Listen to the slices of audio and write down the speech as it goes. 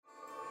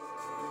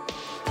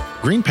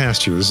Green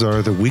Pastures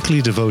are the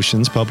weekly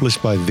devotions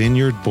published by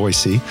Vineyard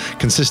Boise,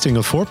 consisting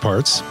of 4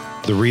 parts: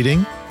 the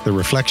reading, the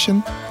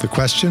reflection, the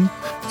question,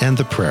 and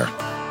the prayer.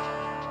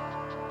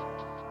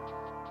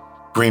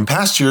 Green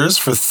Pastures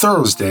for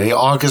Thursday,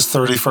 August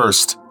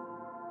 31st.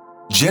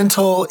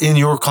 Gentle in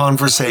your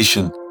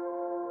conversation.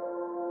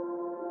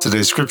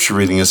 Today's scripture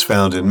reading is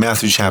found in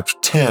Matthew chapter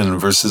 10,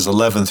 verses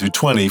 11 through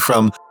 20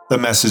 from the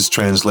Message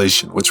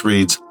translation, which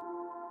reads,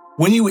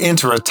 "When you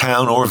enter a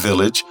town or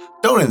village,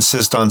 don't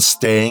insist on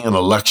staying in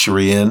a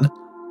luxury inn.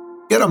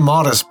 Get a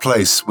modest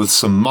place with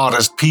some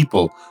modest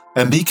people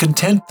and be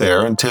content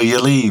there until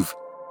you leave.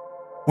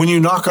 When you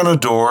knock on a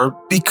door,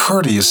 be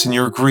courteous in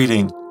your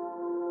greeting.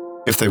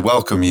 If they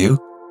welcome you,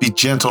 be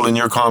gentle in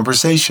your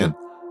conversation.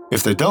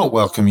 If they don't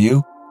welcome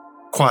you,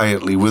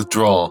 quietly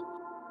withdraw.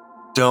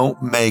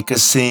 Don't make a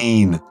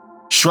scene.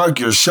 Shrug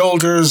your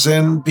shoulders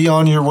and be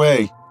on your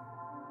way.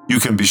 You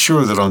can be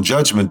sure that on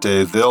Judgment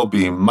Day they'll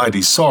be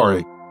mighty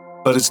sorry,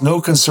 but it's no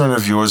concern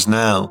of yours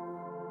now.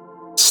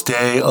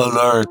 Stay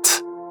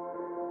alert.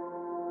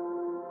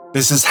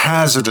 This is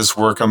hazardous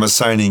work I'm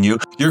assigning you.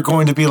 You're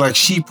going to be like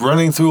sheep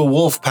running through a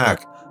wolf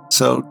pack,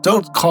 so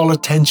don't call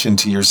attention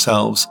to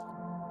yourselves.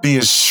 Be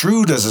as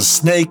shrewd as a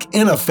snake,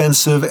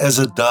 inoffensive as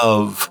a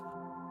dove.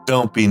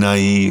 Don't be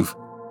naive.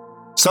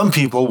 Some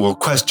people will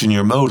question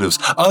your motives.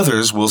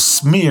 Others will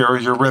smear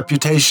your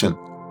reputation.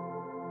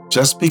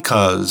 Just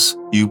because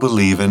you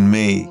believe in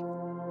me.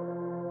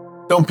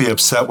 Don't be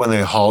upset when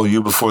they haul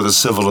you before the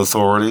civil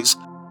authorities.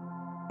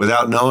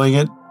 Without knowing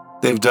it,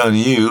 they've done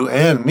you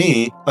and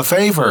me a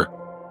favor,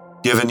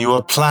 given you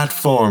a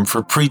platform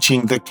for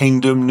preaching the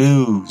kingdom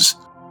news.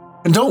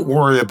 And don't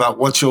worry about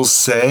what you'll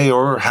say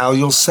or how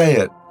you'll say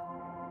it.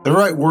 The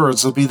right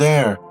words will be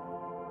there.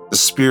 The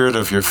Spirit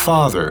of your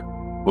Father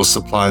will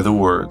supply the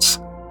words.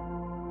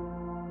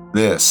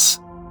 This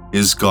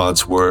is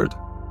God's Word.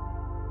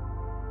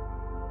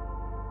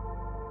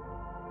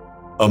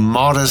 A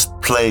modest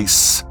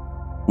place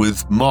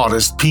with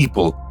modest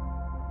people.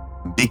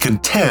 Be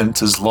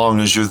content as long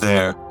as you're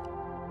there.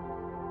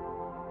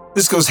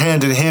 This goes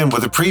hand in hand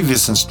with the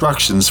previous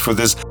instructions for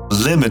this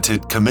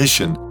limited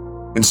commission.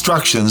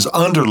 Instructions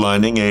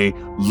underlining a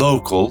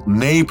local,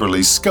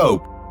 neighborly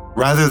scope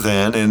rather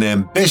than an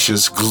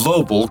ambitious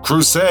global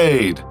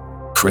crusade.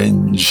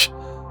 Cringe.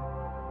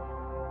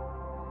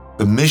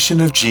 The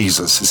mission of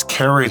Jesus is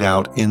carried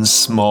out in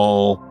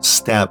small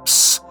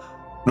steps,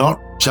 not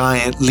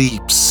giant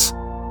leaps.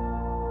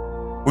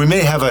 We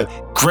may have a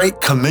great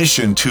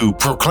commission to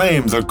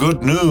proclaim the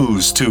good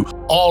news to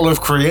all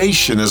of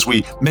creation as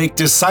we make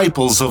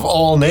disciples of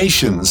all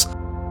nations.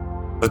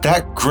 But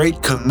that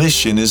great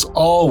commission is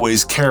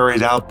always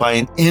carried out by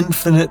an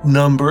infinite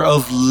number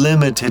of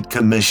limited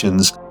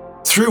commissions,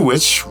 through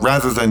which,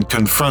 rather than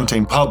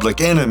confronting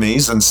public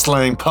enemies and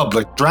slaying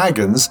public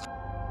dragons,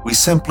 we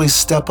simply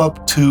step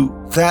up to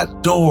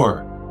that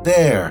door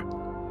there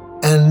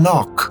and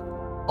knock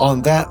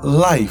on that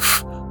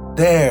life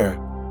there.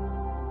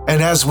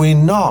 And as we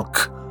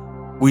knock,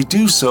 we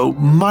do so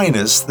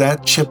minus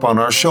that chip on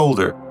our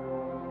shoulder.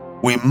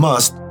 We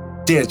must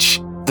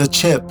ditch the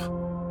chip.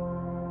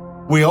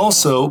 We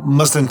also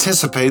must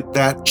anticipate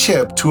that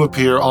chip to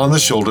appear on the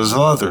shoulders of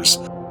others,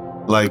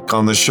 like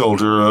on the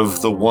shoulder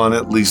of the one,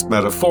 at least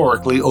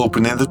metaphorically,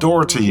 opening the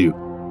door to you,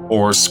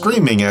 or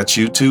screaming at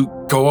you to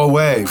go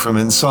away from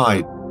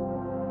inside.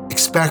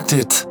 Expect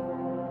it.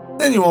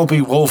 Then you won't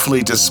be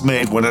woefully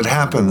dismayed when it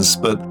happens,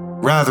 but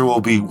rather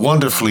will be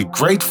wonderfully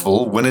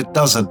grateful when it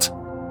doesn't.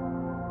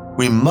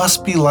 We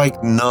must be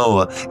like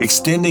Noah,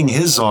 extending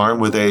his arm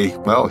with a,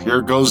 well,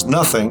 here goes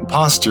nothing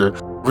posture,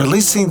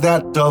 releasing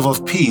that dove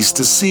of peace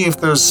to see if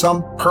there's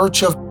some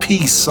perch of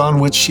peace on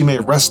which she may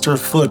rest her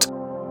foot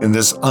in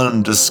this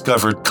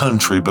undiscovered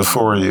country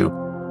before you.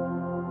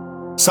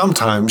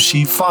 Sometimes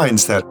she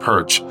finds that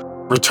perch,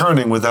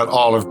 returning with that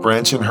olive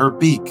branch in her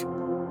beak,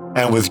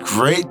 and with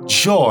great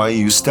joy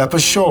you step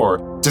ashore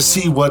to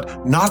see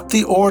what not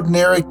the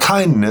ordinary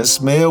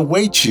kindness may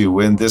await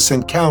you in this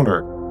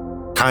encounter,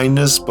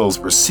 kindness both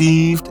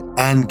received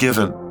and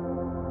given.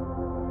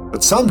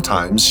 But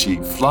sometimes she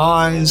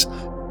flies,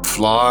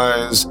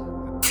 flies,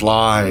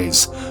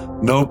 flies,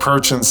 no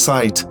perch in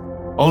sight,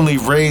 only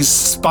raised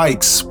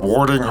spikes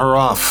warding her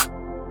off.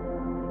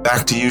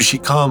 Back to you she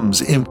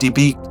comes,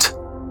 empty-beaked.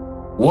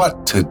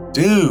 What to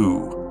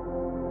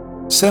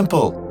do?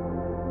 Simple.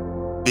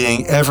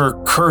 Being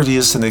ever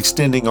courteous in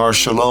extending our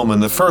shalom in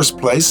the first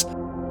place,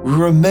 we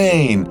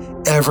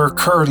remain ever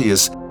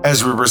courteous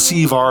as we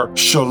receive our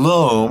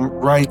shalom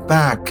right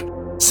back,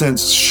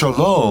 since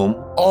shalom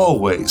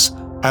always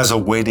has a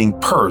waiting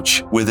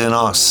perch within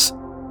us.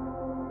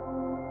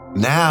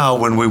 Now,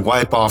 when we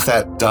wipe off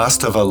that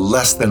dust of a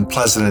less than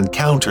pleasant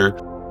encounter,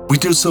 we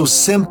do so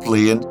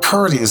simply and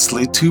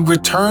courteously to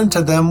return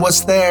to them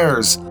what's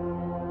theirs,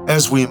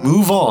 as we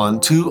move on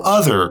to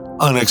other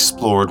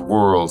unexplored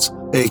worlds,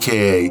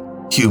 aka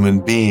human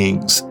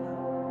beings,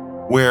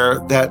 where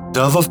that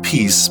dove of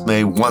peace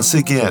may once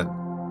again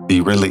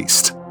be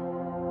released.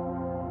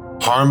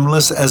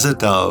 Harmless as a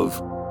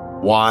dove,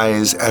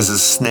 wise as a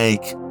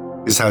snake,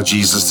 is how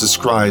Jesus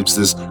describes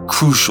this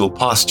crucial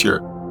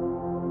posture.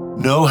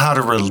 Know how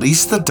to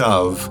release the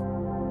dove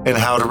and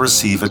how to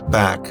receive it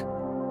back,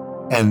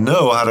 and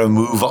know how to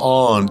move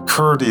on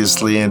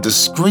courteously and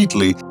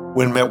discreetly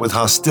when met with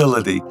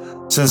hostility,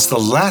 since the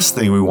last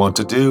thing we want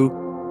to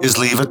do is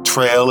leave a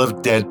trail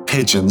of dead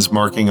pigeons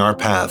marking our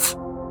path.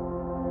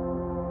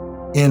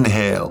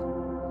 Inhale.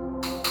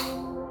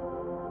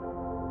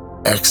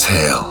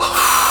 Exhale.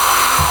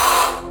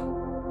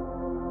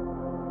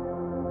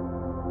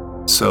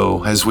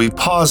 So, as we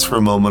pause for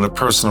a moment of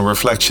personal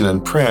reflection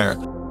and prayer,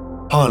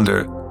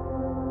 ponder,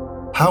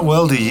 how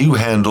well do you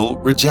handle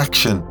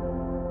rejection?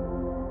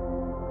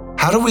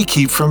 How do we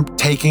keep from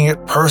taking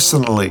it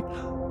personally,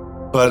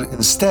 but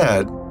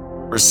instead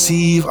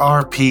receive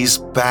our peace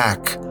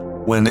back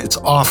when its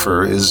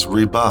offer is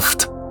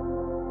rebuffed?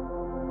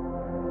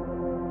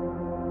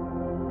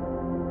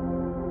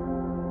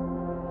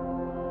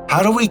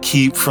 How do we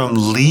keep from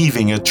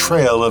leaving a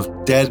trail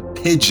of dead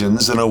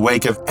pigeons in a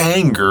wake of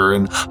anger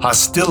and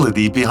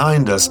hostility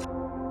behind us,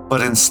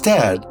 but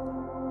instead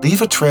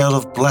leave a trail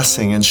of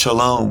blessing and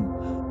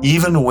shalom,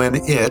 even when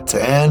it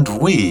and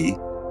we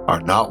are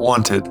not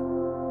wanted?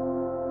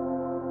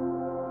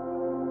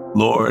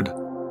 Lord,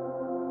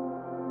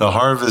 the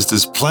harvest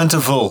is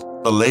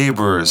plentiful, the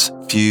laborers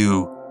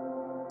few.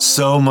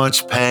 So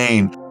much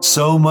pain,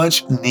 so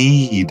much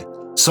need,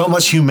 so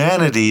much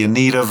humanity in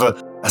need of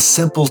a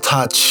simple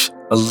touch,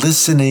 a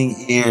listening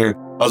ear,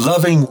 a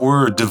loving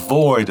word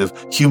devoid of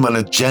human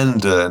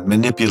agenda and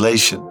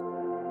manipulation.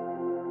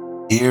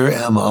 Here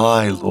am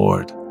I,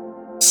 Lord.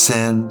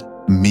 Send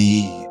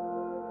me.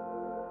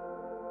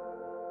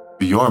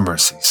 For your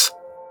mercies.